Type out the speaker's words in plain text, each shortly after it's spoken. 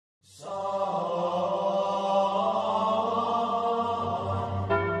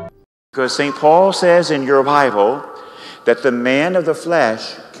Because St. Paul says in your Bible that the man of the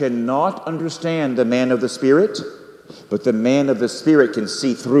flesh cannot understand the man of the Spirit, but the man of the Spirit can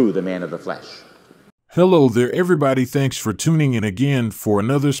see through the man of the flesh. Hello there, everybody. Thanks for tuning in again for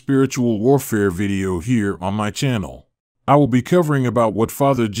another spiritual warfare video here on my channel. I will be covering about what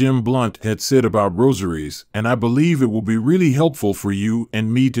Father Jim Blount had said about rosaries, and I believe it will be really helpful for you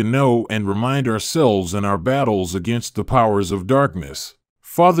and me to know and remind ourselves in our battles against the powers of darkness.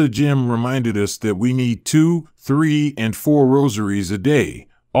 Father Jim reminded us that we need 2, 3, and 4 rosaries a day.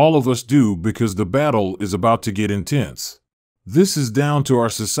 All of us do, because the battle is about to get intense. This is down to our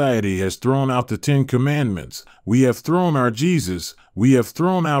society has thrown out the 10 commandments. We have thrown our Jesus. We have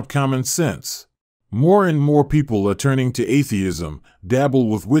thrown out common sense. More and more people are turning to atheism, dabble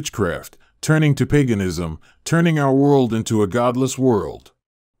with witchcraft, turning to paganism, turning our world into a godless world.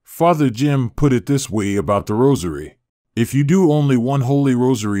 Father Jim put it this way about the rosary. If you do only 1 holy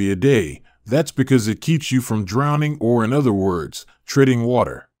rosary a day, that's because it keeps you from drowning, or in other words, treading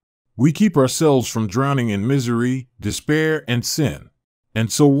water. We keep ourselves from drowning in misery, despair, and sin.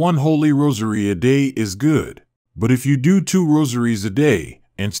 And so 1 holy rosary a day is good. But if you do 2 rosaries a day,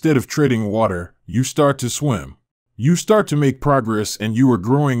 instead of treading water, you start to swim. You start to make progress, and you are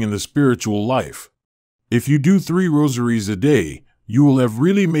growing in the spiritual life. If you do 3 rosaries a day, you will have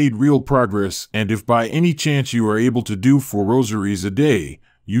really made real progress, and if by any chance you are able to do 4 rosaries a day,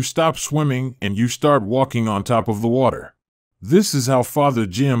 you stop swimming and you start walking on top of the water. This is how Father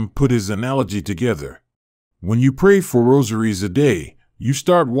Jim put his analogy together. When you pray 4 rosaries a day, you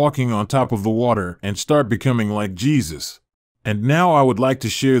start walking on top of the water and start becoming like Jesus. And now I would like to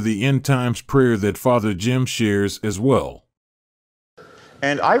share the end times prayer that Father Jim shares as well.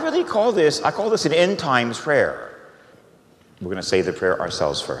 And I really call this an end times prayer. We're going to say the prayer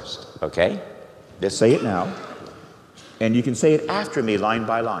ourselves first, okay? Let's say it now. And you can say it after me, line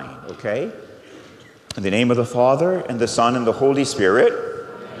by line, okay? In the name of the Father, and the Son, and the Holy Spirit.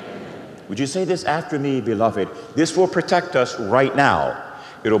 Amen. Would you say this after me, beloved? This will protect us right now.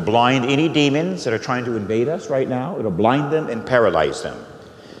 It'll blind any demons that are trying to invade us right now. It'll blind them and paralyze them.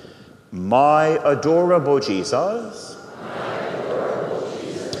 My adorable Jesus,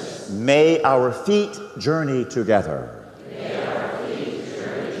 may our feet journey together.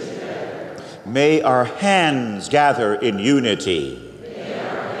 May our hands gather in unity.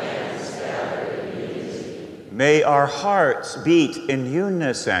 May our hearts beat in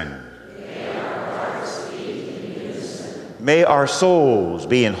unison. May our souls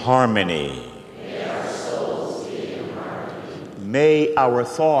be in harmony. May our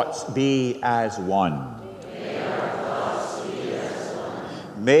thoughts be as one.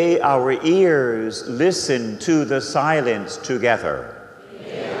 May our ears listen to the silence together.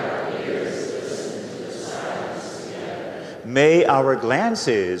 May our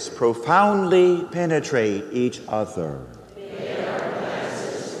glances profoundly penetrate each other.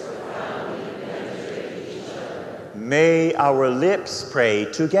 May our lips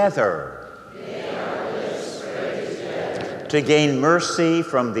pray together. To gain mercy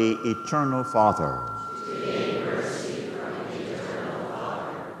from the Eternal Father.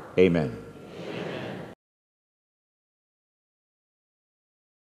 Amen.